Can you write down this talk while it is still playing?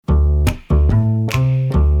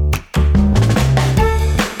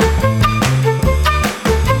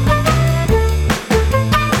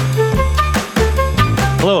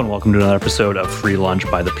welcome to another episode of Free Lunch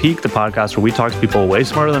by The Peak, the podcast where we talk to people way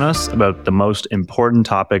smarter than us about the most important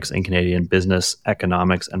topics in Canadian business,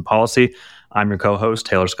 economics, and policy. I'm your co-host,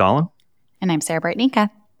 Taylor Scollin. And I'm Sarah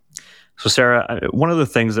Bartnicka. So Sarah, one of the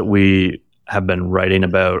things that we have been writing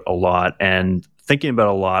about a lot and thinking about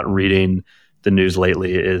a lot reading the news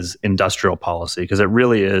lately is industrial policy, because it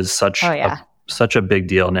really is such a big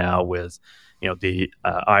deal now with the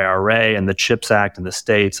IRA and the CHIPS Act in the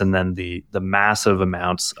States, and then the massive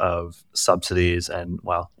amounts of subsidies and,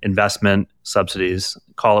 investment subsidies,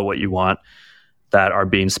 call it what you want, that are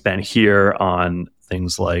being spent here on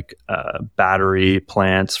things like battery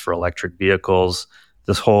plants for electric vehicles,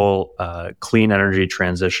 this whole clean energy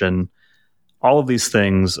transition. All of these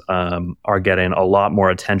things are getting a lot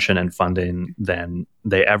more attention and funding than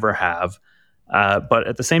they ever have. But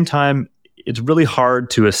at the same time, it's really hard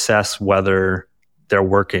to assess whether they're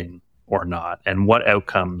working or not and what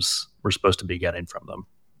outcomes we're supposed to be getting from them.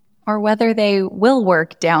 Or whether they will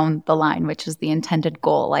work down the line, which is the intended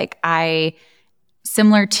goal.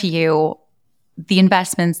 Similar to you, the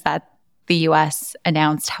investments that the U.S.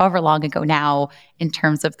 announced however long ago now in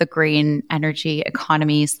terms of the green energy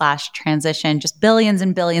economy / transition, just billions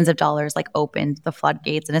and billions of dollars opened the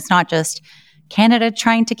floodgates. And it's not just Canada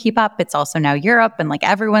trying to keep up. It's also now Europe, and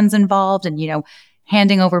everyone's involved and,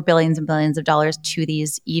 handing over billions and billions of dollars to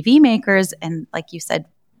these EV makers. And like you said,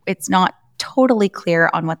 it's not totally clear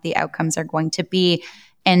on what the outcomes are going to be.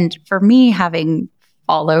 And for me, having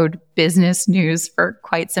followed business news for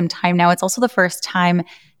quite some time now, it's also the first time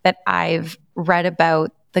that I've read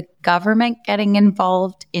about the government getting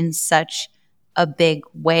involved in such a big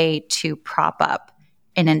way to prop up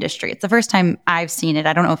an industry. It's the first time I've seen it.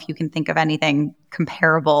 I don't know if you can think of anything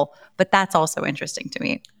comparable, but that's also interesting to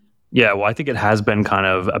me. Yeah, well, I think it has been kind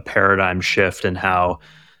of a paradigm shift in how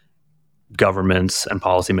governments and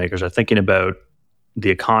policymakers are thinking about the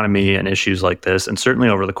economy and issues like this. And certainly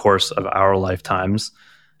over the course of our lifetimes,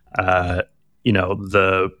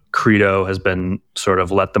 the credo has been sort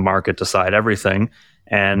of let the market decide everything.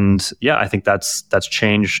 And yeah, I think that's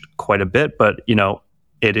changed quite a bit. But,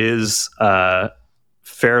 it is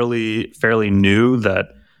fairly new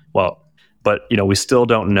but we still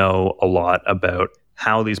don't know a lot about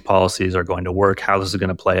how these policies are going to work, how this is going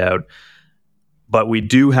to play out. But we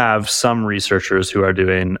do have some researchers who are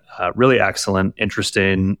doing really excellent,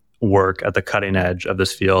 interesting work at the cutting edge of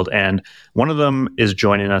this field. And one of them is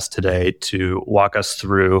joining us today to walk us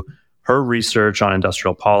through her research on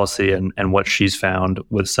industrial policy and what she's found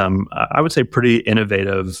with some, I would say, pretty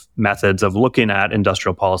innovative methods of looking at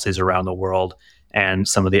industrial policies around the world and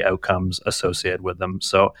some of the outcomes associated with them.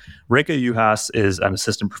 So Rekha Juhas is an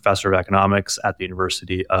assistant professor of economics at the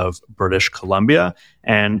University of British Columbia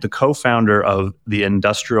and the co-founder of the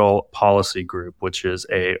Industrial Policy Group, which is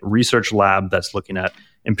a research lab that's looking at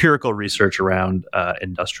empirical research around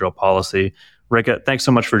industrial policy. Rekha, thanks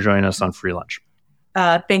so much for joining us on Free Lunch.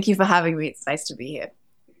 Thank you for having me. It's nice to be here.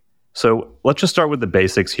 So let's just start with the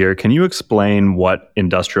basics here. Can you explain what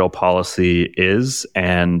industrial policy is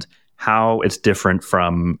and how it's different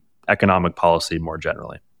from economic policy more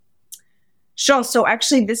generally? Sure. So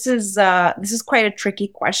actually, this is quite a tricky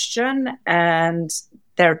question, and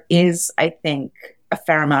there is, I think, a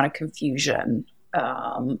fair amount of confusion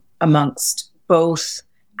amongst both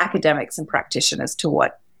academics and practitioners to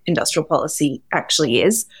what industrial policy actually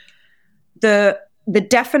is. The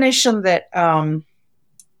definition that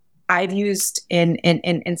I've used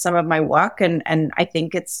in some of my work, and I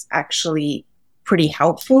think it's actually pretty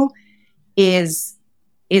helpful, is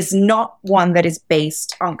not one that is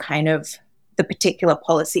based on kind of the particular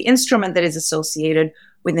policy instrument that is associated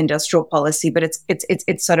with industrial policy, but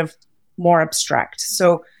it's sort of more abstract.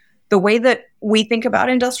 So the way that we think about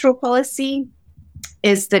industrial policy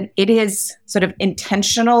is that it is sort of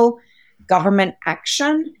intentional government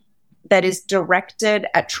action that is directed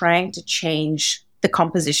at trying to change the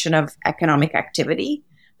composition of economic activity.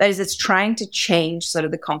 That is, it's trying to change sort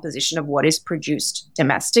of the composition of what is produced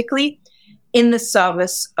domestically in the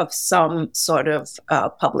service of some sort of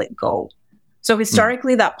public goal. So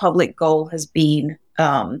historically, that public goal has been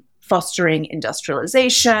fostering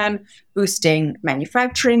industrialization, boosting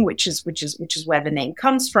manufacturing, which is where the name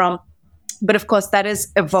comes from. But of course, that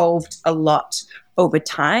has evolved a lot over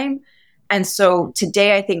time. And so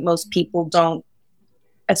today, I think most people don't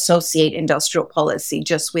associate industrial policy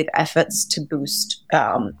just with efforts to boost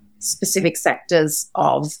specific sectors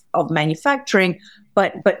of manufacturing,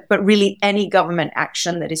 but really any government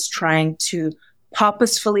action that is trying to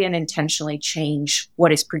purposefully and intentionally change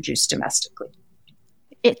what is produced domestically.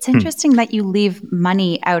 It's interesting that you leave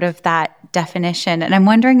money out of that definition. And I'm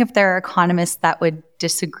wondering if there are economists that would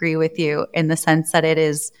disagree with you in the sense that it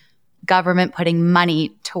is government putting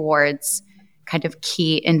money towards kind of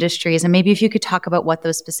key industries. And maybe if you could talk about what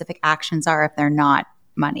those specific actions are if they're not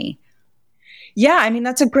money. Yeah, I mean,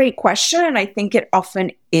 that's a great question. And I think it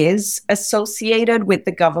often is associated with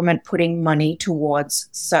the government putting money towards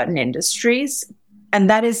certain industries. And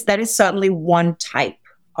that is certainly one type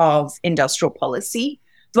of industrial policy.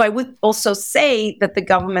 Though I would also say that the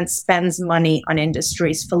government spends money on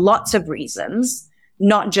industries for lots of reasons,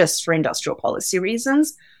 not just for industrial policy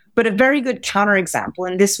reasons. But a very good counterexample,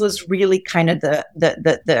 and this was really kind of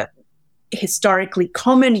the historically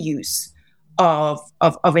common use of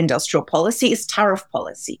industrial policy, is tariff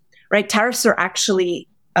policy, right? Tariffs are actually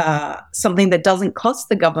something that doesn't cost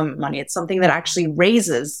the government money. It's something that actually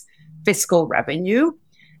raises fiscal revenue.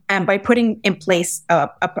 And by putting in place a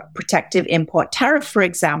protective import tariff, for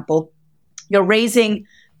example, you're raising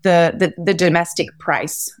the domestic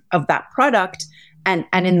price of that product. And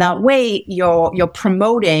in that way, you're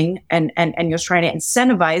promoting and you're trying to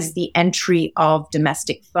incentivize the entry of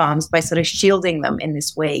domestic firms by sort of shielding them in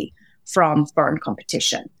this way from foreign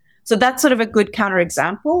competition. So that's sort of a good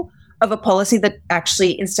counterexample of a policy that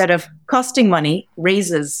actually, instead of costing money,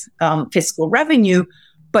 raises fiscal revenue,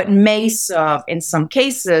 but may serve, in some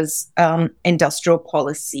cases, industrial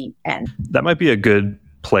policy end. That might be a good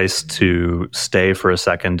place to stay for a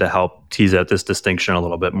second to help tease out this distinction a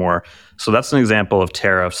little bit more. So that's an example of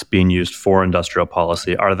tariffs being used for industrial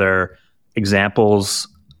policy. Are there examples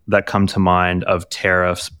that come to mind of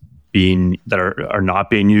tariffs that are not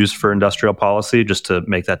being used for industrial policy, just to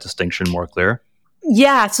make that distinction more clear?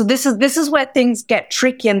 Yeah, so this is where things get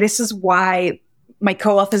tricky, and this is why my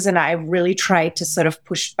co-authors and I really try to sort of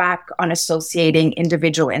push back on associating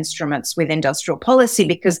individual instruments with industrial policy,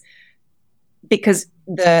 because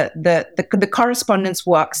the correspondence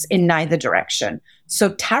works in neither direction.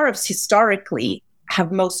 So tariffs historically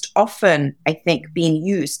have most often, I think, been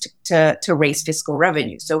used to raise fiscal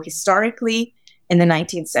revenue. So historically, in the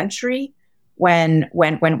 19th century, when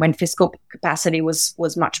fiscal capacity was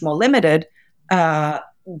much more limited,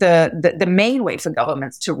 the main way for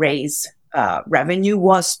governments to raise revenue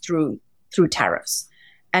was through tariffs.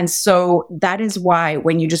 And so that is why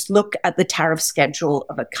when you just look at the tariff schedule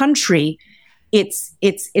of a country, it's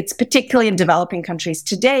particularly in developing countries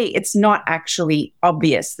today, it's not actually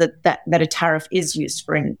obvious that a tariff is used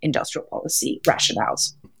for industrial policy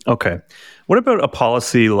rationales. Okay. What about a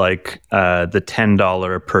policy like the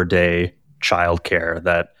 $10 per day childcare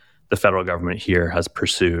that the federal government here has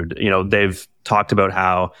pursued? You know, they've talked about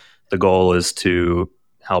how the goal is to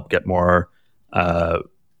help get more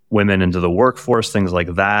women into the workforce, things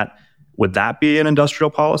like that. Would that be an industrial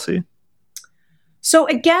policy? So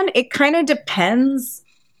again, it kind of depends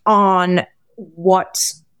on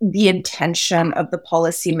what the intention of the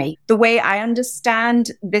policy make. The way I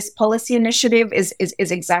understand this policy initiative is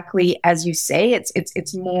exactly as you say.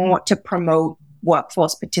 It's more to promote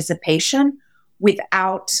workforce participation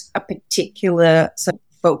without a particular sort of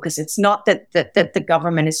focus. It's not that the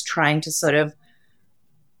government is trying to sort of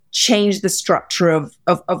change the structure of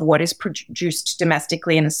what is produced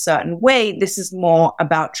domestically in a certain way. This is more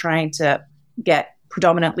about trying to get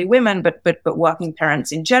predominantly women, but working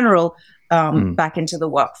parents in general back into the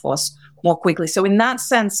workforce more quickly. So in that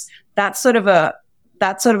sense, that's sort of a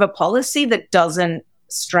policy that doesn't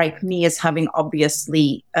strike me as having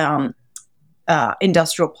obviously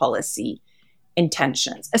industrial policy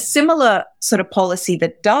intentions. A similar sort of policy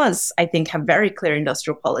that does, I think, have very clear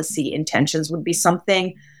industrial policy intentions would be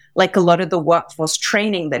something like a lot of the workforce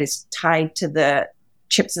training that is tied to the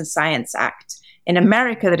CHIPS and Science Act in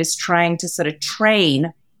America, that is trying to sort of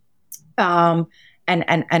train and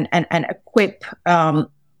equip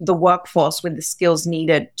the workforce with the skills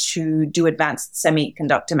needed to do advanced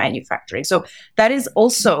semiconductor manufacturing. So that is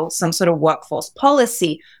also some sort of workforce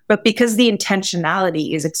policy, but because the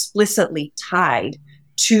intentionality is explicitly tied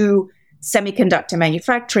to semiconductor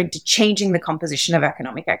manufacturing, to changing the composition of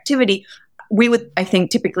economic activity, we would, I think,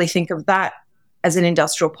 typically think of that as an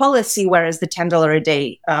industrial policy, whereas the $10 a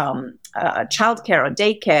day childcare or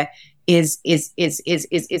daycare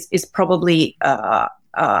is probably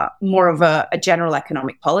more of a general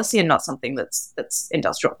economic policy and not something that's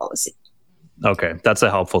industrial policy. Okay, that's a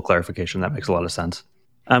helpful clarification. That makes a lot of sense.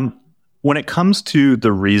 When it comes to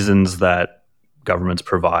the reasons that governments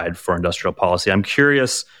provide for industrial policy, I'm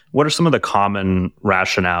curious, what are some of the common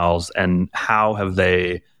rationales and how have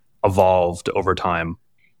they evolved over time?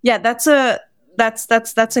 Yeah, that's a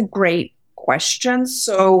great question.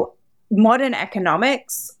 So modern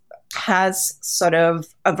economics has sort of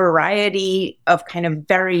a variety of kind of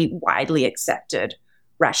very widely accepted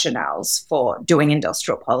rationales for doing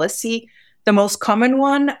industrial policy. The most common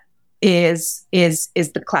one is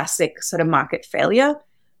the classic sort of market failure.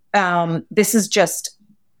 This is just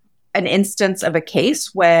an instance of a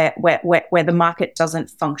case where the market doesn't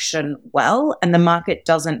function well and the market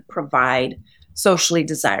doesn't provide socially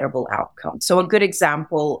desirable outcomes. So a good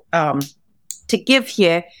example to give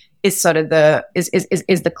here is sort of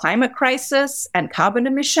the climate crisis and carbon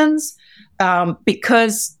emissions,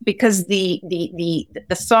 because the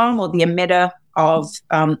firm or the emitter of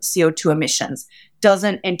CO2 emissions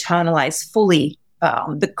doesn't internalize fully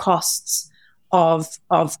the costs of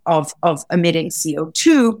emitting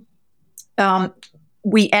CO2.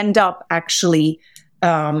 We end up actually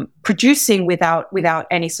producing without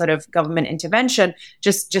any sort of government intervention,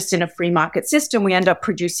 just in a free market system, we end up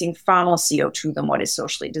producing far more CO2 than what is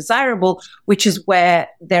socially desirable, which is where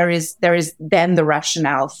there is then the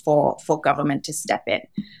rationale for government to step in.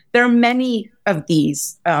 There are many of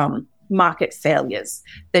these market failures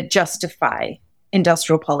that justify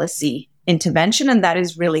industrial policy intervention, and that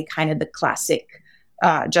is really kind of the classic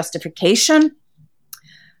justification.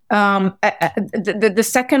 The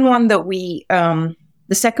second one that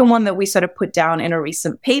we sort of put down in a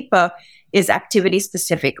recent paper is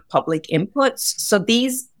activity-specific public inputs. So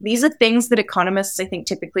these are things that economists, I think,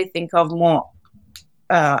 typically think of more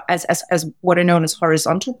as what are known as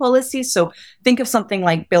horizontal policies. So think of something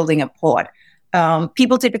like building a port.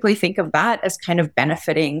 People typically think of that as kind of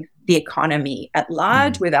benefiting the economy at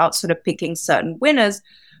large without sort of picking certain winners.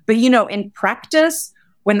 But, in practice,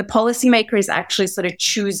 when the policymaker is actually sort of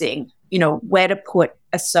choosing, where to put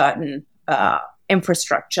a certain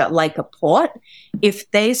infrastructure like a port, if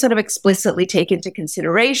they sort of explicitly take into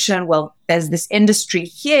consideration, well, there's this industry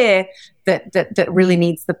here that really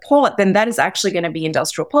needs the port, then that is actually going to be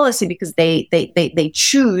industrial policy, because they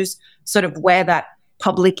choose sort of where that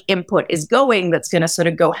public input is going, that's going to sort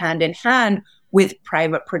of go hand in hand with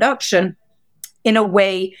private production in a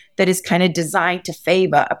way that is kind of designed to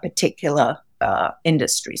favor a particular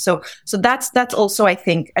industry. So that's also, I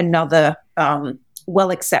think, another well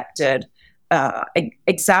accepted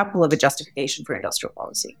example of a justification for industrial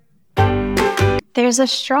policy. There's a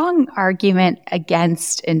strong argument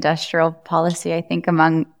against industrial policy, I think,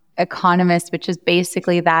 among economists, which is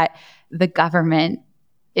basically that the government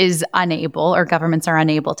is unable, or governments are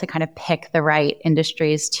unable, to kind of pick the right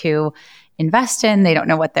industries to invest in. They don't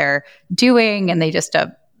know what they're doing, and they just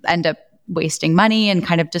end up wasting money and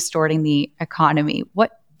kind of distorting the economy.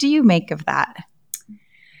 What do you make of that?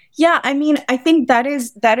 Yeah, I mean, I think that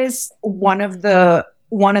is one of the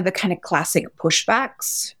kind of classic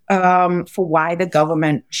pushbacks for why the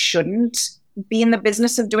government shouldn't be in the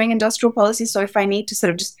business of doing industrial policy. So if I need to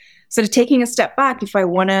sort of taking a step back, if I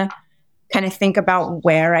want to kind of think about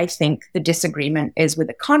where I think the disagreement is with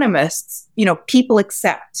economists, people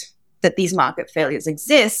accept that these market failures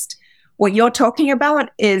exist. What you're talking about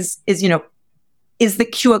is the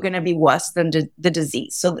cure going to be worse than the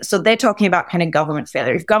disease? So they're talking about kind of government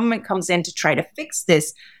failure. If government comes in to try to fix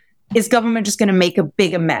this, is government just going to make a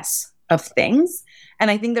bigger mess of things? And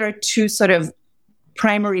I think there are two sort of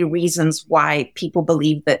primary reasons why people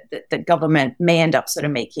believe that government may end up sort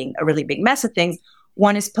of making a really big mess of things.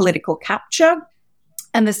 One is political capture.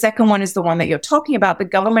 And the second one is the one that you're talking about. The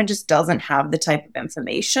government just doesn't have the type of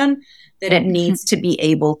information that it needs to be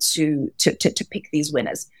able to pick these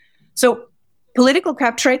winners. So political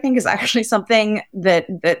capture, I think, is actually something that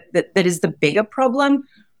is the bigger problem.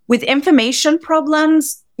 With information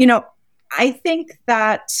problems, I think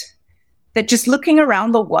that just looking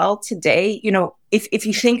around the world today, if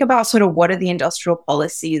you think about sort of what are the industrial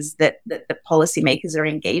policies that the policymakers are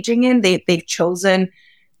engaging in, they've chosen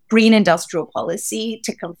green industrial policy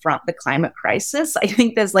to confront the climate crisis. I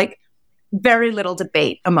think there's very little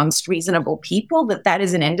debate amongst reasonable people that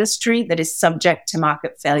is an industry that is subject to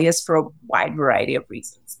market failures for a wide variety of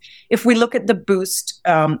reasons. If we look at the push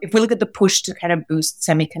to kind of boost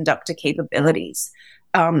semiconductor capabilities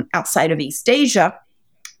outside of East Asia,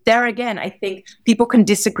 there again, I think people can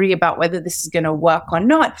disagree about whether this is going to work or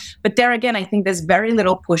not. But there again, I think there's very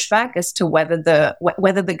little pushback as to whether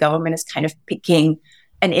the government is kind of picking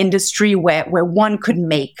an industry where one could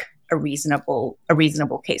make a reasonable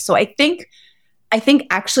case. So I think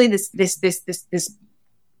actually this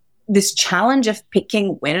challenge of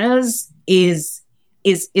picking winners is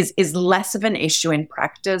less of an issue in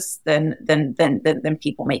practice than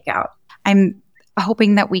people make out. I'm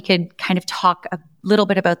hoping that we could kind of talk a little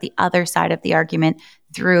bit about the other side of the argument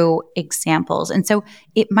through examples. And so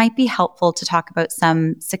it might be helpful to talk about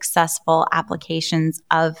some successful applications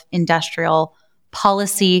of industrial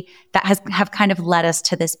policy that have kind of led us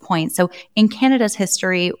to this point. So in Canada's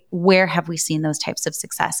history, where have we seen those types of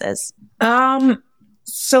successes?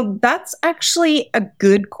 So that's actually a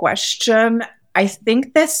good question. I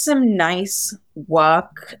think there's some nice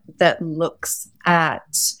work that looks at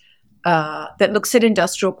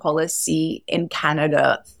industrial policy in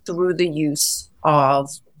Canada through the use of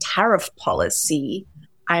tariff policy.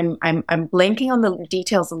 I'm blanking on the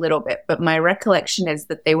details a little bit, but my recollection is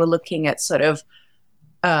that they were looking at sort of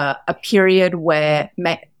a period where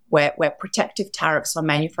protective tariffs on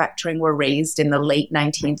manufacturing were raised in the late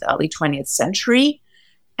 19th, early 20th century.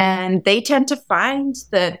 And they tend to find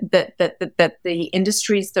that the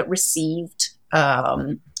industries that received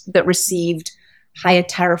higher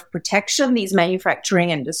tariff protection, these manufacturing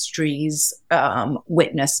industries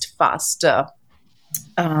witnessed faster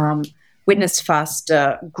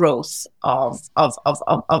growth of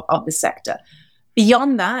the sector.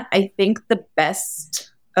 Beyond that, I think the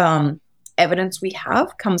best evidence we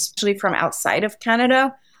have comes actually from outside of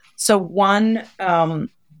Canada. So one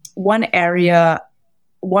area.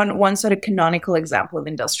 One sort of canonical example of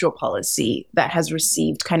industrial policy that has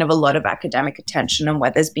received kind of a lot of academic attention and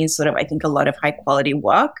where there's been sort of, I think, a lot of high quality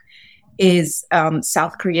work is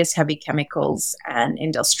South Korea's heavy chemicals and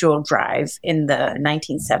industrial drive in the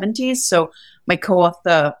 1970s. So my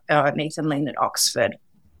co-author, Nathan Lane at Oxford,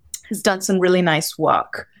 has done some really nice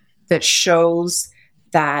work that shows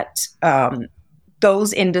that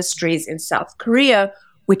those industries in South Korea,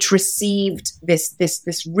 which received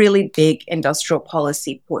this really big industrial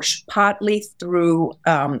policy push, partly through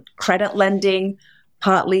credit lending,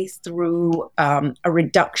 partly through a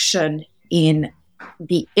reduction in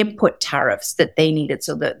the input tariffs that they needed,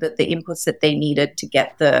 so the inputs that they needed to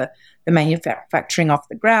get the manufacturing off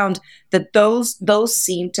the ground, that those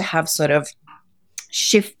seem to have sort of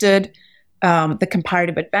shifted the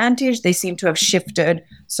comparative advantage. They seem to have shifted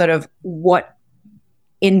sort of what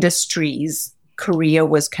industries Korea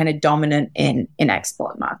was kind of dominant in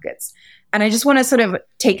export markets. And I just want to sort of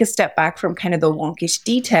take a step back from kind of the wonkish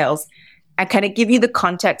details and kind of give you the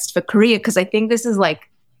context for Korea, because I think this is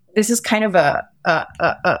kind of a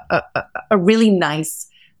really nice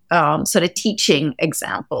sort of teaching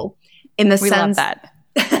example in the sense that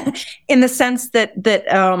in the sense that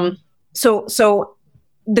so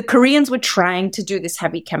the Koreans were trying to do this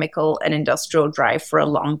heavy chemical and industrial drive for a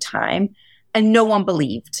long time. And no one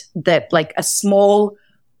believed that like a small,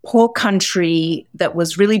 poor country that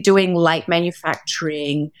was really doing light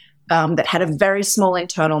manufacturing, that had a very small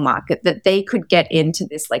internal market, that they could get into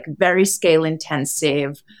this like very scale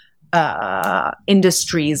intensive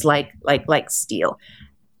industries like steel.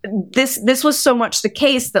 This was so much the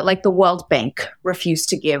case that like the World Bank refused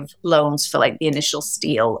to give loans for like the initial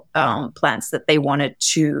steel plants that they wanted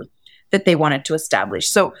to establish.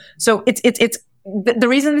 So it's the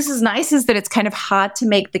reason this is nice is that it's kind of hard to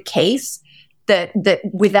make the case that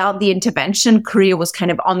without the intervention, Korea was kind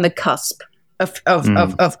of on the cusp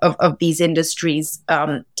of these industries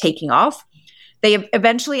taking off. They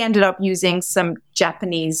eventually ended up using some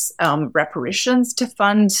Japanese reparations to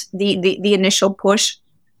fund the initial push,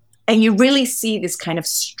 and you really see this kind of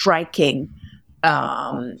striking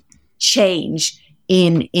change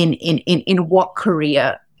in what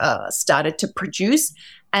Korea started to produce.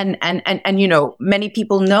 And you know, many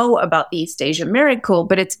people know about the East Asia miracle,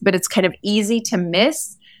 but it's kind of easy to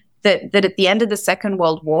miss that at the end of the Second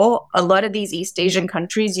World War, a lot of these East Asian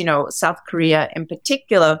countries, you know, South Korea in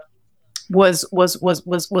particular, was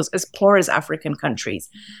as poor as African countries.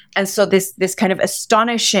 And so this kind of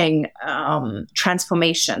astonishing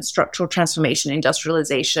transformation, structural transformation,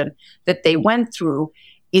 industrialization that they went through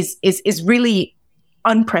is really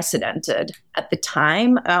unprecedented at the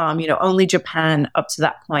time. You know, only Japan up to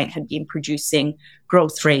that point had been producing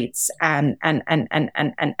growth rates and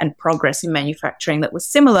progress in manufacturing that was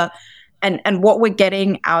similar. And what we're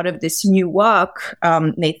getting out of this new work,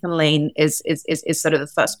 Nathan Lane is sort of the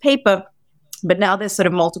first paper, but now there's sort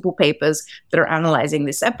of multiple papers that are analyzing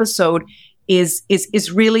this episode. Is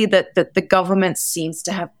really that the government seems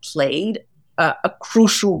to have played a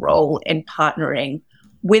crucial role in partnering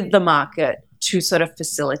with the market to sort of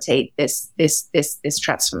facilitate this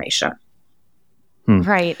transformation.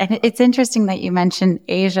 Right. And it's interesting that you mentioned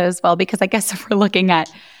Asia as well, because I guess if we're looking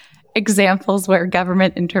at examples where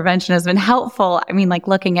government intervention has been helpful, I mean, like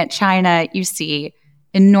looking at China, you see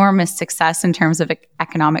enormous success in terms of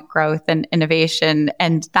economic growth and innovation.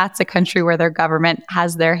 And that's a country where their government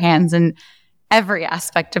has their hands in every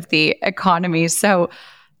aspect of the economy. So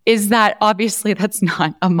is that, obviously that's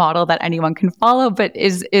not a model that anyone can follow, but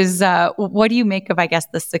is what do you make of, I guess,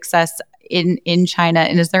 the success in China?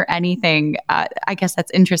 And is there anything, I guess,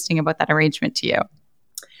 that's interesting about that arrangement to you?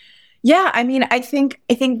 Yeah, I mean, I think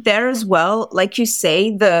there as well, like you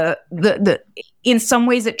say, the in some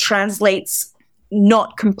ways it translates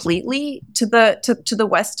not completely to the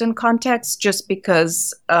Western context, just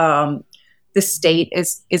because the state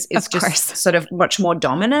is just sort of much more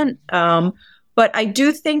dominant. But I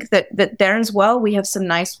do think that there as well, we have some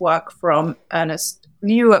nice work from Ernest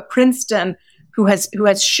Liu at Princeton, who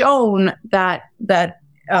has shown that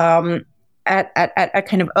at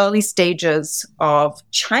kind of early stages of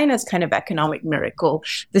China's kind of economic miracle,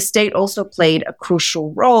 the state also played a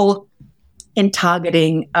crucial role in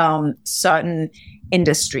targeting certain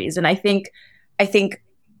industries. And I think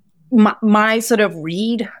my sort of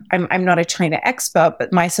read, I'm not a China expert,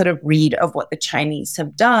 but my sort of read of what the Chinese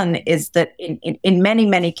have done is that in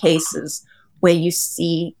many cases where you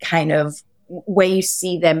see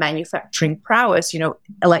their manufacturing prowess,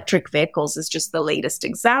 electric vehicles is just the latest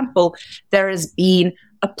example. There has been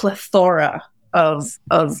a plethora of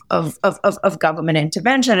government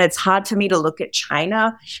intervention. It's hard for me to look at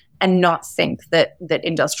China and not think that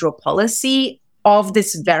industrial policy of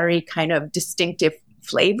this very kind of distinctive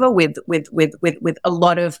flavor with a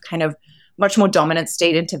lot of kind of much more dominant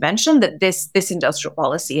state intervention, that this industrial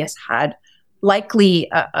policy has had likely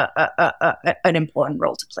an important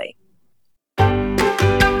role to play.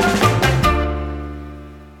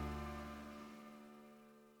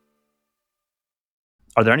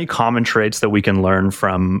 Are there any common traits that we can learn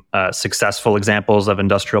from successful examples of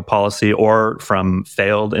industrial policy or from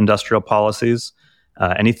failed industrial policies?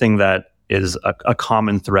 Anything that is a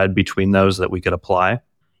common thread between those that we could apply?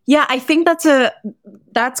 Yeah, I think that's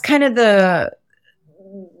kind of the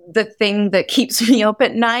thing that keeps me up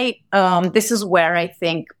at night. This is where I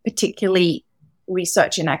think particularly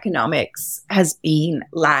research in economics has been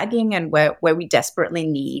lagging, and where we desperately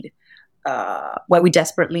need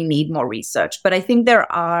more research. But I think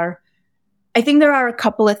there are a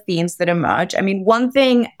couple of themes that emerge. I mean, one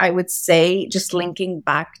thing I would say, just linking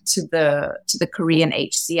back to the Korean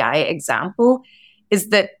HCI example, is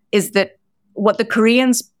that what the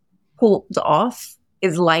Koreans pulled off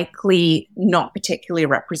is likely not particularly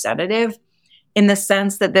representative, in the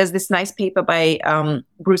sense that there's this nice paper by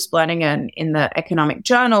Bruce Blenningen in the Economic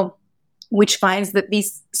Journal, which finds that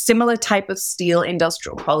these similar type of steel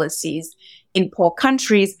industrial policies in poor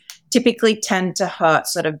countries typically tend to hurt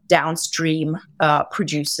sort of downstream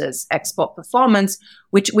producers' export performance,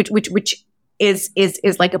 which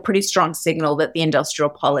is like a pretty strong signal that the industrial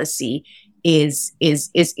policy is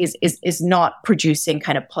not producing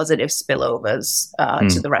kind of positive spillovers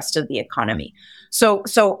to the rest of the economy. So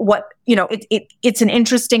what, it's an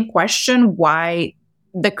interesting question why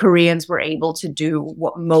the Koreans were able to do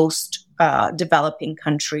what most developing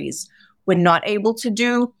countries were not able to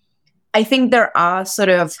do. I think there are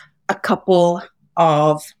a couple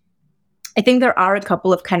of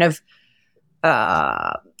kind of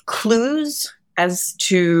clues as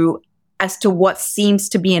to what seems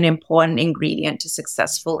to be an important ingredient to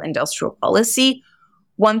successful industrial policy.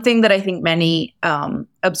 One thing that I think many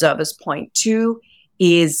observers point to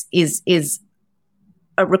is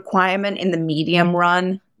a requirement in the medium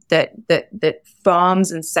run that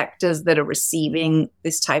firms and sectors that are receiving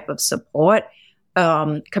this type of support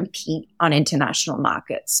compete on international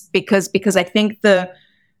markets, because I think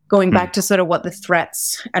going back to sort of what the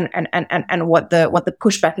threats and what the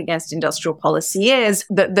pushback against industrial policy is,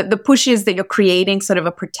 the push is that you're creating sort of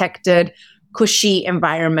a protected, cushy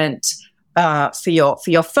environment for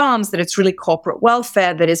your firms, that it's really corporate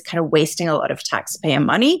welfare that is kind of wasting a lot of taxpayer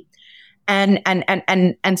money,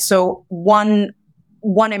 and so one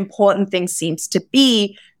important thing seems to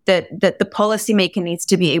be that the policymaker needs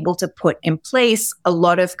to be able to put in place a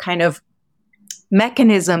lot of kind of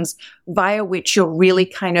mechanisms via which you're really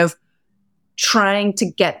kind of trying to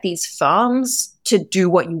get these firms to do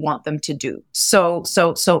what you want them to do. So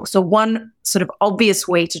one sort of obvious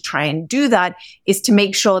way to try and do that is to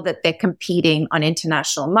make sure that they're competing on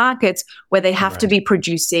international markets where they have to be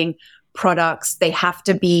producing products. They have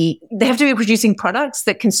to be producing products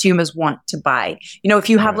that consumers want to buy. If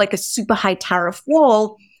you have like a super high tariff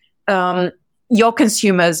wall, your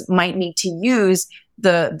consumers might need to use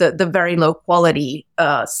the very low quality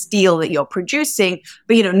steel that you're producing,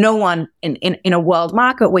 but no one in a world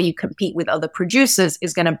market where you compete with other producers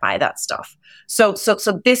is going to buy that stuff. So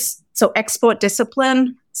export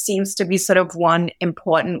discipline seems to be sort of one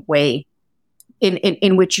important way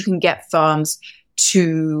in which you can get firms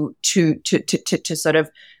to sort of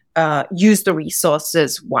use the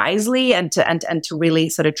resources wisely and to really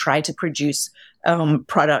sort of try to produce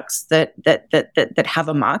products that have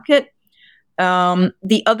a market.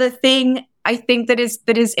 The other thing I think that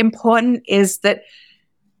is important is that,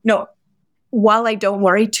 while I don't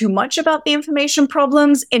worry too much about the information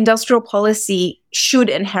problems, industrial policy should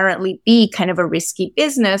inherently be kind of a risky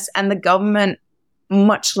business, and the government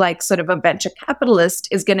much like sort of a venture capitalist,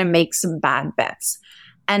 is going to make some bad bets.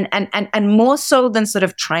 And more so than sort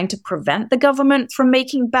of trying to prevent the government from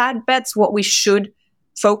making bad bets, what we should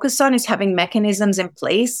focus on is having mechanisms in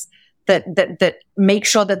place that make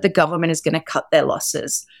sure that the government is going to cut their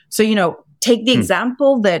losses. So, take the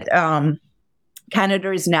example that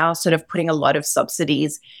Canada is now sort of putting a lot of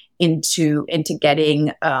subsidies into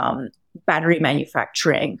getting battery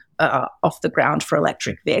manufacturing off the ground for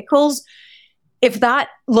electric vehicles. If that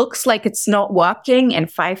looks like it's not working in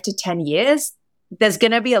 5 to 10 years, there's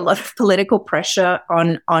going to be a lot of political pressure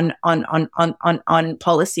on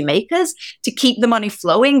policymakers to keep the money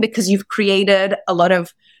flowing, because you've created a lot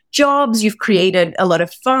of jobs, you've created a lot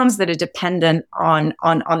of firms that are dependent on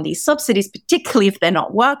these subsidies, particularly if they're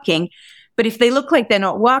not working. But if they look like they're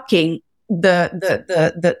not working,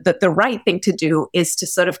 the right thing to do is to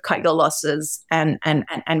sort of cut your losses and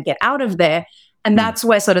get out of there. And that's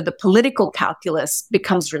where sort of the political calculus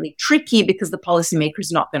becomes really tricky, because the policymaker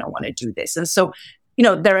is not going to want to do this. And so,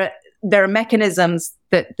 there are mechanisms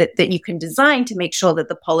that you can design to make sure that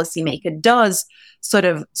the policymaker does sort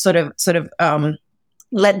of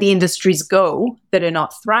let the industries go that are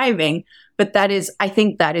not thriving. But I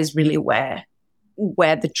think that is really where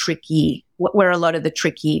a lot of the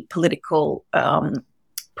tricky political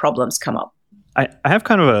problems come up. I have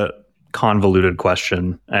kind of a convoluted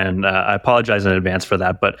question, and I apologize in advance for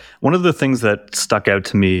that. But one of the things that stuck out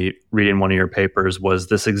to me reading one of your papers was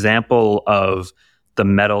this example of the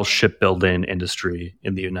metal shipbuilding industry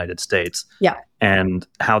in the United States. Yeah. And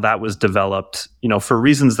how that was developed, for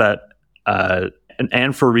reasons that,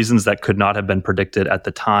 and for reasons that could not have been predicted at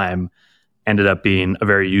the time, ended up being a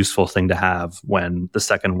very useful thing to have when the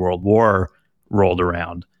Second World War rolled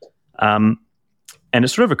around. And it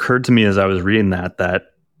sort of occurred to me as I was reading that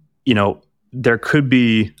there could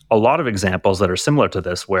be a lot of examples that are similar to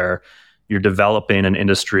this, where you're developing an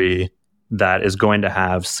industry that is going to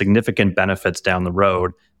have significant benefits down the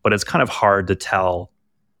road, but it's kind of hard to tell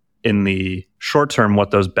in the short term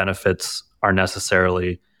what those benefits are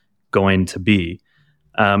necessarily going to be.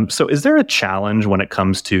 So is there a challenge when it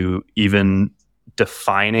comes to even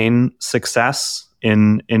defining success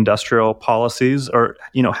in industrial policies? Or,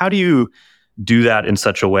 how do you do that in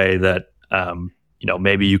such a way that,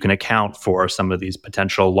 maybe you can account for some of these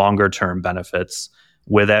potential longer term benefits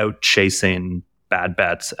without chasing bad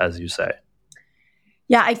bets, as you say?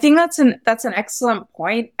 Yeah, I think that's an excellent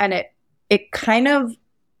point. And it kind of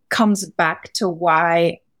comes back to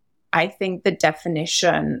why I think the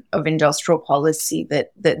definition of industrial policy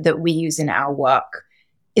that we use in our work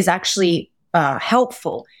is actually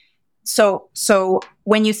helpful. So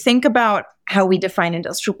when you think about how we define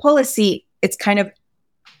industrial policy, it's kind of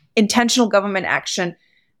intentional government action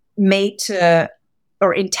made to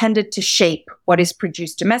or intended to shape what is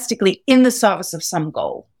produced domestically in the service of some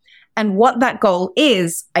goal. And what that goal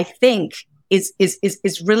is, I think, is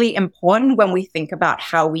really important when we think about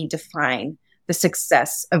how we define the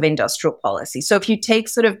success of industrial policy. So if you take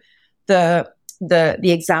sort of the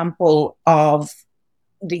example of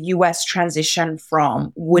the U.S. transition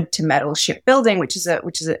from wood to metal shipbuilding, which is a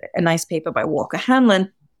nice paper by Walker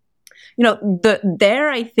Hanlon,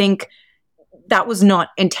 I think that was not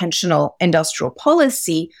intentional industrial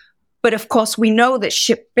policy. But of course, we know that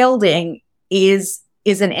shipbuilding is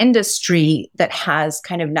an industry that has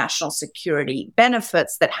kind of national security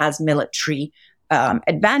benefits, that has military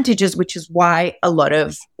advantages, which is why a lot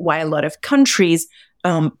of countries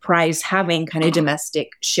prize having kind of domestic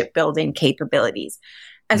shipbuilding capabilities.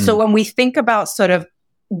 And so when we think about sort of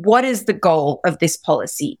what is the goal of this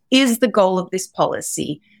policy, is the goal of this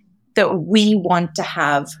policy that we want to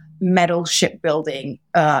have metal shipbuilding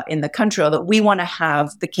in the country, or that we want to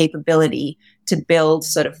have the capability to build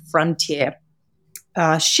sort of frontier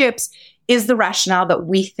ships? Is the rationale that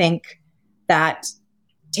we think that,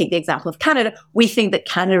 take the example of Canada, we think that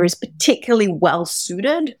Canada is particularly well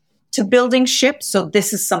suited to building ships, so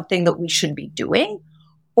this is something that we should be doing?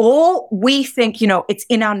 Or we think, it's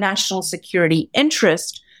in our national security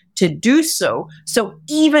interest to do so. So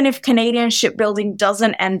even if Canadian shipbuilding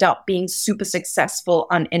doesn't end up being super successful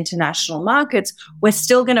on international markets, we're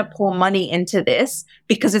still going to pour money into this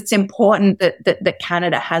because it's important that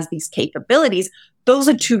Canada has these capabilities. Those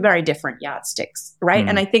are two very different yardsticks, right?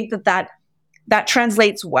 And I think that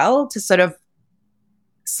translates well to sort of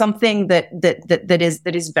something that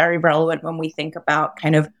is very relevant when we think about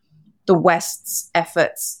kind of the West's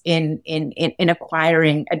efforts in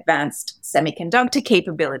acquiring advanced semiconductor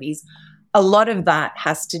capabilities. A lot of that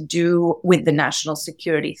has to do with the national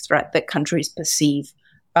security threat that countries perceive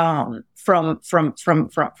from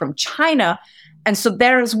China. And so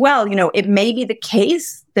there as well, it may be the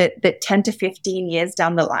case that 10 to 15 years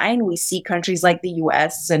down the line, we see countries like the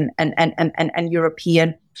US and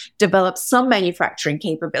European develop some manufacturing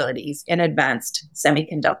capabilities in advanced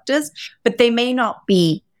semiconductors, but they may not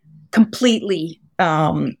be completely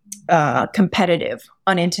competitive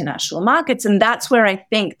on international markets. And that's where I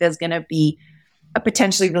think there's going to be a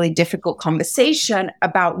potentially really difficult conversation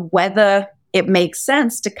about whether it makes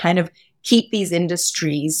sense to kind of keep these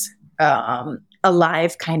industries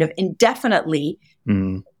alive kind of indefinitely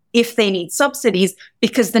if they need subsidies,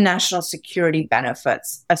 because the national security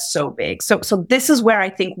benefits are so big. So this is where I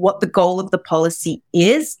think what the goal of the policy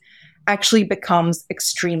is actually becomes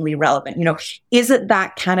extremely relevant. Is it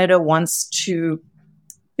that Canada wants to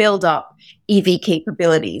build up EV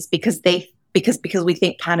capabilities because we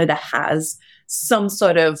think Canada has some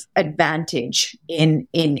sort of advantage in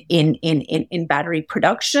battery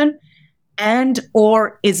production?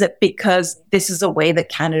 Or is it because this is a way that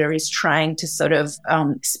Canada is trying to sort of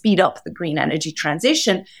speed up the green energy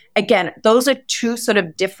transition? Again, those are two sort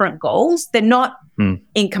of different goals. They're not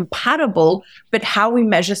incompatible, but how we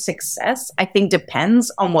measure success, I think,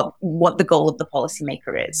 depends on what the goal of the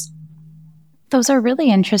policymaker is. Those are really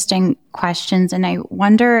interesting questions. And I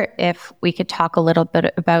wonder if we could talk a little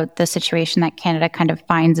bit about the situation that Canada kind of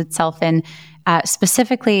finds itself in,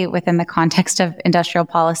 specifically within the context of industrial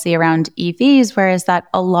policy around EVs, whereas that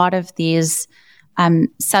a lot of these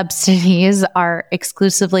subsidies are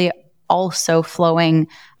exclusively also flowing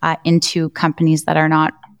into companies that are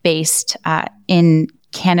not based in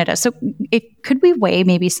Canada. So could we weigh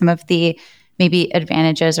maybe some of the maybe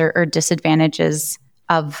advantages or disadvantages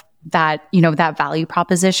of that, that value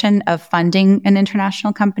proposition of funding an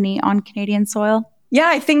international company on Canadian soil? Yeah,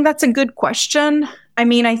 I think that's a good question. I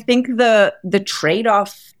mean, I think the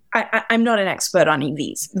trade-off, I'm not an expert on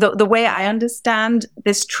EVs. The way I understand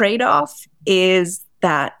this trade-off is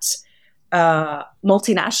that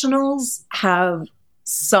multinationals have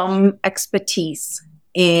some expertise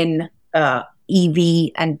in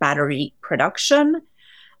EV and battery production.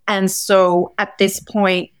 And so at this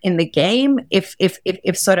point in the game, if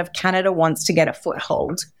sort of Canada wants to get a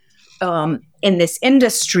foothold in this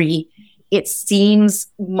industry, it seems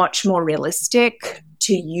much more realistic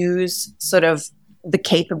to use sort of the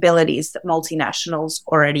capabilities that multinationals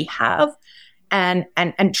already have and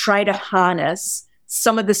try to harness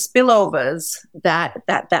some of the spillovers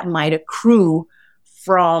that might accrue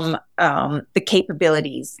from the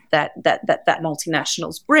capabilities that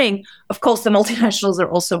multinationals bring. Of course, the multinationals are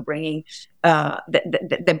also bringing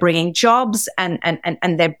they're bringing jobs and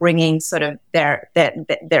they're bringing sort of their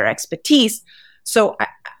expertise. So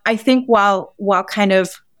I think while kind of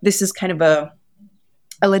this is kind of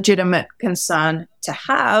a legitimate concern to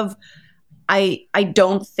have, I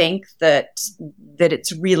don't think that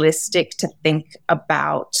it's realistic to think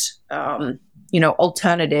about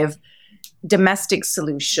alternative domestic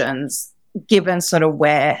solutions given sort of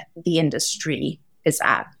where the industry is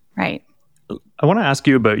at. Right. I want to ask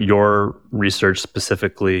you about your research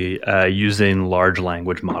specifically using large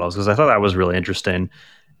language models, because I thought that was really interesting,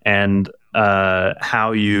 and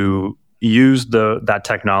how you used that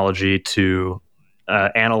technology to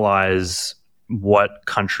analyze what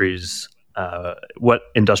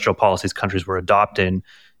industrial policies countries were adopting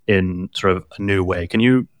in sort of a new way. Can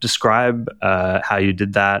you describe how you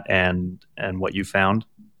did that and what you found?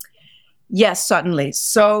 Yes, certainly.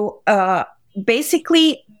 So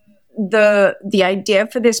basically, the idea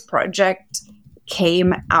for this project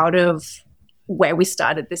came out of where we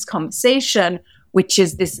started this conversation, which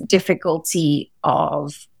is this difficulty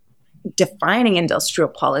of defining industrial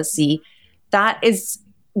policy. That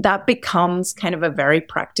becomes kind of a very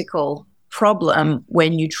practical problem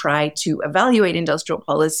when you try to evaluate industrial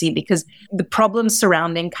policy, because the problems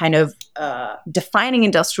surrounding kind of defining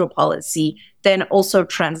industrial policy then also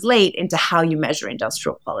translate into how you measure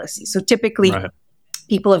industrial policy. So typically,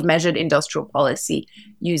 people have measured industrial policy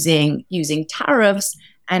using tariffs,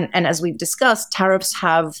 and as we've discussed, tariffs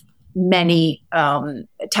have many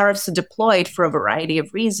tariffs are deployed for a variety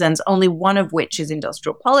of reasons, only one of which is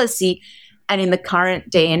industrial policy. And in the current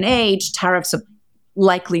day and age, tariffs are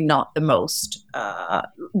likely not the most.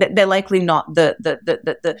 They're likely not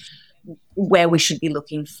the where we should be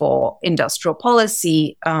looking for industrial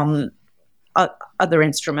policy. Other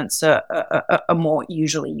instruments are more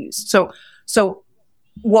usually used. So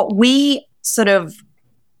what we sort of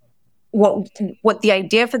what the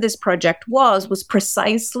idea for this project was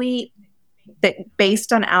precisely that,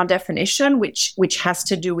 based on our definition, which has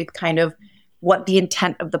to do with kind of what the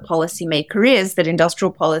intent of the policymaker is, that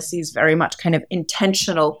industrial policy is very much kind of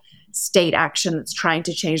intentional state action that's trying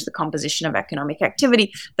to change the composition of economic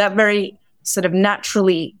activity, that very sort of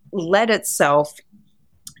naturally led itself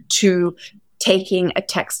to taking a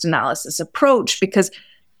text analysis approach, because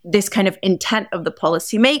this kind of intent of the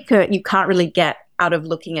policymaker, you can't really get out of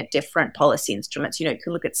looking at different policy instruments. You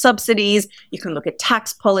can look at subsidies, you can look at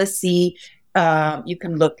tax policy, you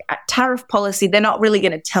can look at tariff policy. They're not really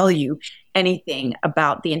going to tell you anything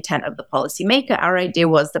about the intent of the policymaker. Our idea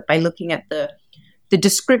was that by looking at the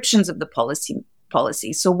descriptions of the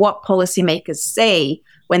policy, so what policymakers say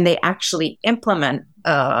when they actually implement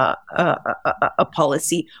a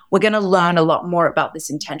policy, we're going to learn a lot more about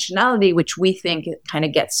this intentionality, which we think it kind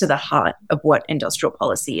of gets to the heart of what industrial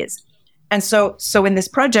policy is. And so in this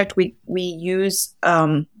project, we use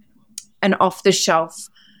an off-the-shelf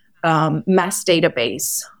mass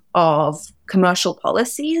database of commercial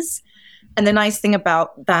policies. And the nice thing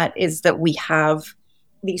about that is that we have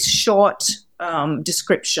these short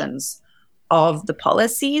descriptions of the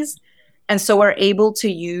policies. And so we're able to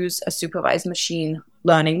use a supervised machine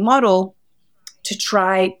learning model to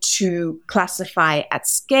try to classify at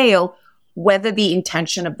scale whether the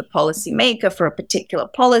intention of the policymaker for a particular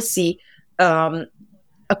policy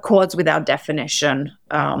accords with our definition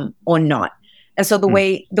or not. And so the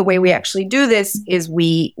way we actually do this is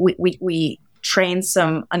we train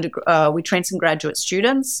some graduate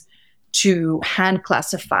students to hand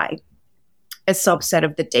classify a subset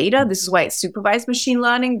of the data. This is why it's supervised machine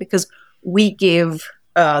learning, because we give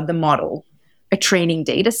the model a training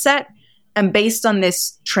data set, and based on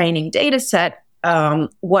this training data set,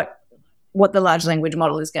 what the large language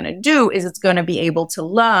model is going to do is it's going to be able to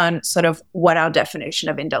learn sort of what our definition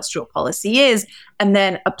of industrial policy is, and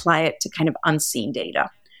then apply it to kind of unseen data.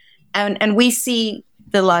 And we see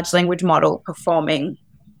the large language model performing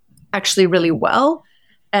actually really well,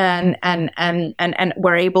 and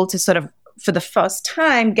we're able to sort of, for the first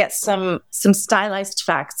time, get some stylized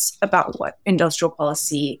facts about what industrial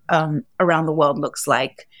policy around the world looks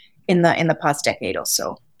like in the past decade or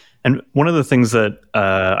so. And one of the things that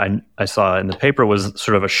I saw in the paper was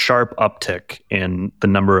sort of a sharp uptick in the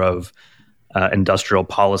number of industrial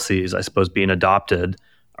policies, I suppose, being adopted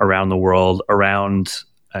around the world around,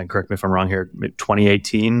 and correct me if I'm wrong here,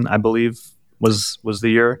 2018, I believe, was the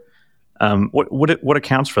year. What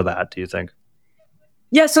accounts for that, do you think?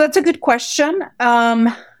 Yeah, so that's a good question.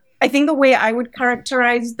 I think the way I would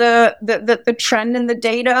characterize the trend in the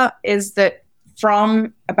data is that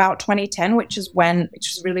from about 2010, which is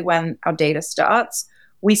really when our data starts,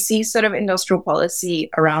 we see sort of industrial policy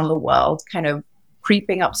around the world kind of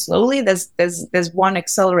creeping up slowly. There's one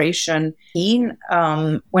acceleration in.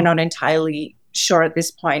 We're not entirely sure at this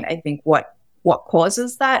point, I think, what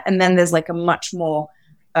causes that. And then there's like a much more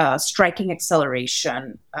striking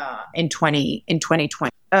acceleration in 2020.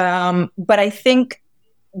 But I think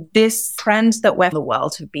this trend that we in the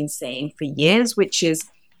world have been saying for years, which is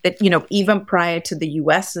that, even prior to the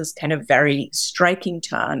US's kind of very striking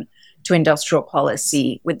turn to industrial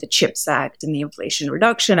policy with the CHIPS Act and the Inflation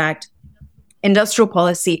Reduction Act, industrial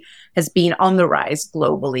policy has been on the rise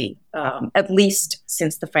globally, at least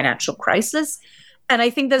since the financial crisis. And I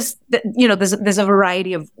think there's a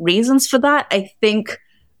variety of reasons for that. I think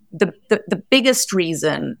the biggest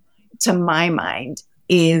reason, to my mind,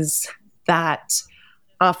 is that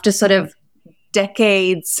after sort of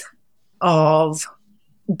decades of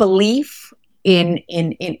belief in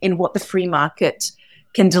what the free market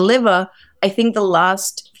can deliver, I think the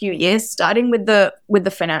last few years, starting with the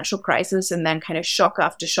financial crisis and then kind of shock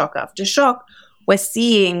after shock after shock, we're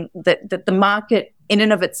seeing that the market in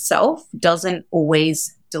and of itself doesn't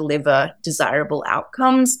always deliver desirable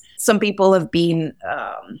outcomes. Some people have been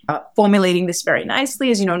formulating this very nicely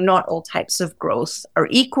as, not all types of growth are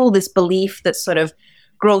equal. This belief that sort of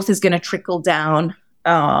growth is going to trickle down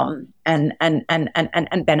and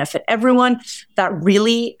benefit everyone, that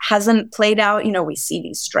really hasn't played out. We see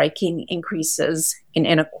these striking increases in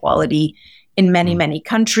inequality in many, many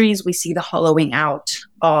countries. We see the hollowing out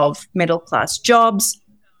of middle-class jobs.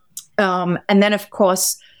 And then, of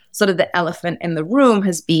course, sort of the elephant in the room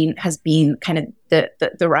has been kind of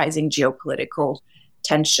the rising geopolitical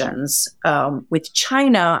tensions with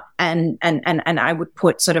China, and I would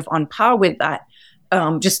put sort of on par with that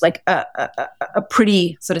just like a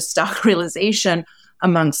pretty sort of stark realization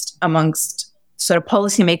amongst sort of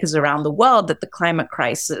policymakers around the world that the climate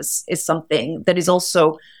crisis is something that is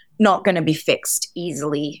also not going to be fixed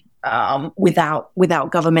easily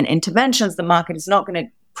without government interventions. The market is not going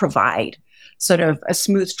to provide sort of a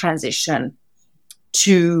smooth transition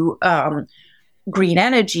to green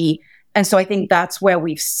energy. And so I think that's where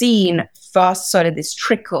we've seen first sort of this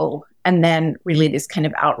trickle and then really this kind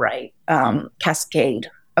of outright cascade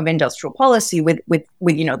of industrial policy with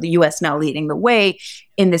the US now leading the way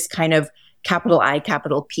in this kind of capital I,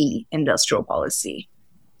 capital P industrial policy.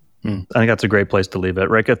 I think that's a great place to leave it.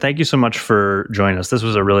 Reka, thank you so much for joining us. This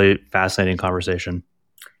was a really fascinating conversation.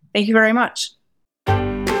 Thank you very much.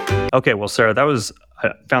 Okay, well, Sarah,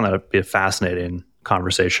 I found that to be a fascinating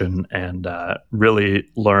conversation and really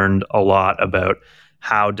learned a lot about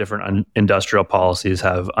how different industrial policies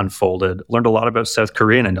have unfolded. Learned a lot about South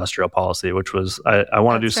Korean industrial policy, which was, I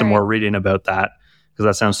want to do some more reading about that because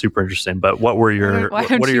that sounds super interesting. But what are your thoughts?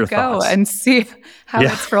 Why don't you go and see how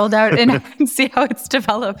it's rolled out and see how it's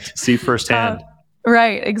developed? See firsthand.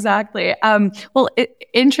 Right, exactly.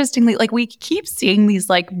 Interestingly, like we keep seeing these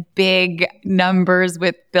like big numbers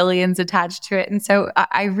with billions attached to it. And so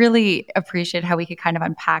I really appreciate how we could kind of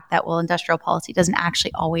unpack that. Well, industrial policy doesn't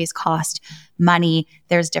actually always cost money.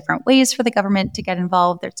 There's different ways for the government to get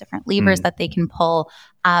involved. There's different levers that they can pull.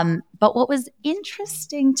 But what was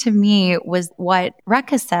interesting to me was what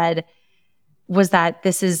Reka said was that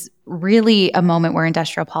this is really a moment where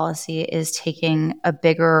industrial policy is taking a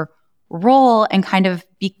bigger role, and kind of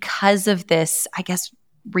because of this, I guess,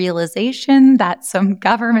 realization that some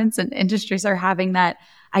governments and industries are having, that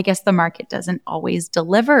I guess the market doesn't always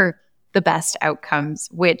deliver the best outcomes,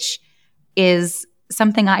 which is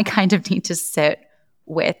something I kind of need to sit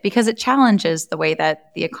with because it challenges the way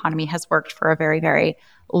that the economy has worked for a very, very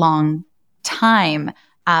long time.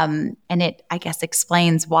 And it, I guess,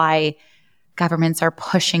 explains why governments are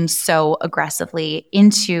pushing so aggressively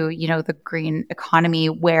into, the green economy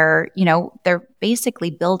where, they're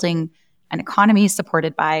basically building an economy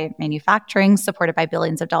supported by manufacturing, supported by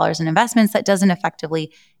billions of dollars in investments that doesn't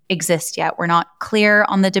effectively exist yet. We're not clear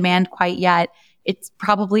on the demand quite yet. It's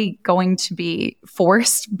probably going to be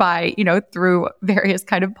forced by, through various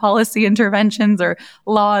kind of policy interventions or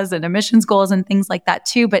laws and emissions goals and things like that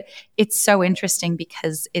too. But it's so interesting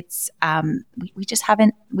because it's,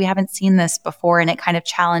 we haven't seen this before. And it kind of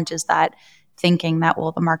challenges that thinking that,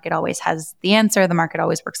 well, the market always has the answer. The market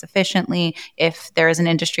always works efficiently. If there is an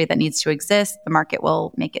industry that needs to exist, the market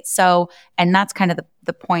will make it so. And that's kind of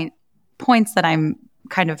the points that I'm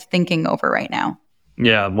kind of thinking over right now.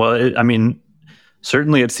 Yeah. Well,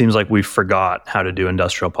 certainly, it seems like we forgot how to do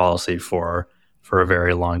industrial policy for a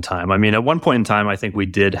very long time. I mean, at one point in time, I think we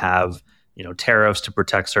did have, tariffs to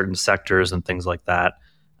protect certain sectors and things like that.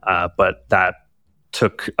 But that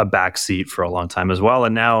took a backseat for a long time as well.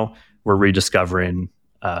 And now we're rediscovering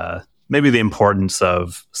maybe the importance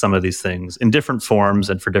of some of these things in different forms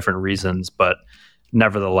and for different reasons, but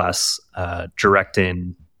nevertheless,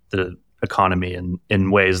 directing the economy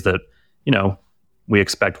in ways that, we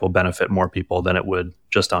expect will benefit more people than it would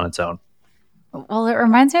just on its own. Well, it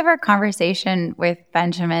reminds me of our conversation with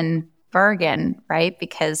Benjamin Bergen, right?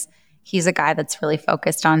 Because he's a guy that's really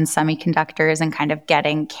focused on semiconductors and kind of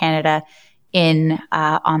getting Canada in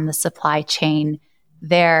on the supply chain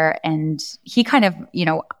there. And he kind of,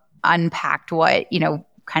 unpacked what,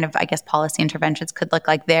 kind of, I guess, policy interventions could look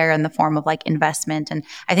like there in the form of like investment. And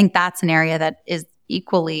I think that's an area that is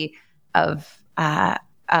equally of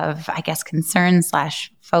I guess, concern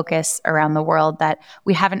 / focus around the world that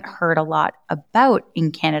we haven't heard a lot about in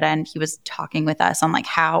Canada. And he was talking with us on like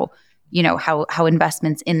how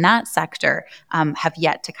investments in that sector have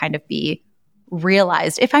yet to kind of be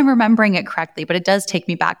realized, if I'm remembering it correctly. But it does take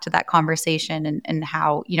me back to that conversation and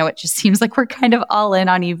how, it just seems like we're kind of all in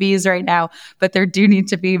on EVs right now, but there do need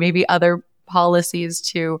to be maybe other policies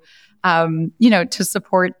to to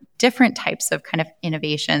support different types of kind of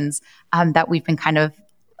innovations that we've been kind of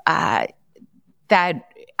that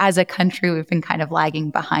as a country, we've been kind of lagging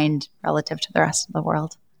behind relative to the rest of the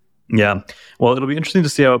world. Yeah. Well, it'll be interesting to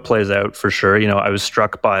see how it plays out for sure. I was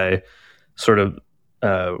struck by sort of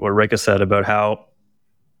what Reka said about how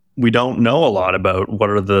we don't know a lot about what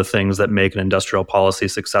are the things that make an industrial policy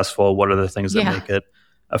successful. What are the things that make it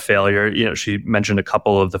a failure? She mentioned a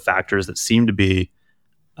couple of the factors that seem to be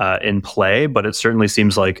in play, but it certainly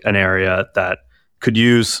seems like an area that could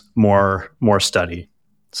use more study.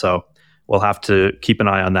 So we'll have to keep an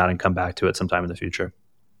eye on that and come back to it sometime in the future.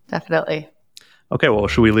 Definitely. Okay, well,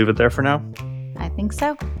 should we leave it there for now? I think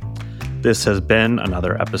so. This has been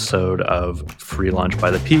another episode of Free Lunch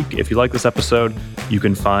by the Peak. If you like this episode, you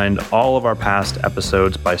can find all of our past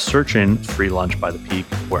episodes by searching Free Lunch by the Peak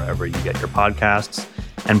wherever you get your podcasts.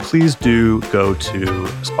 And please do go to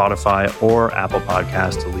Spotify or Apple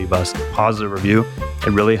Podcasts to leave us a positive review.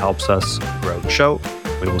 It really helps us grow the show.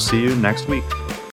 We will see you next week.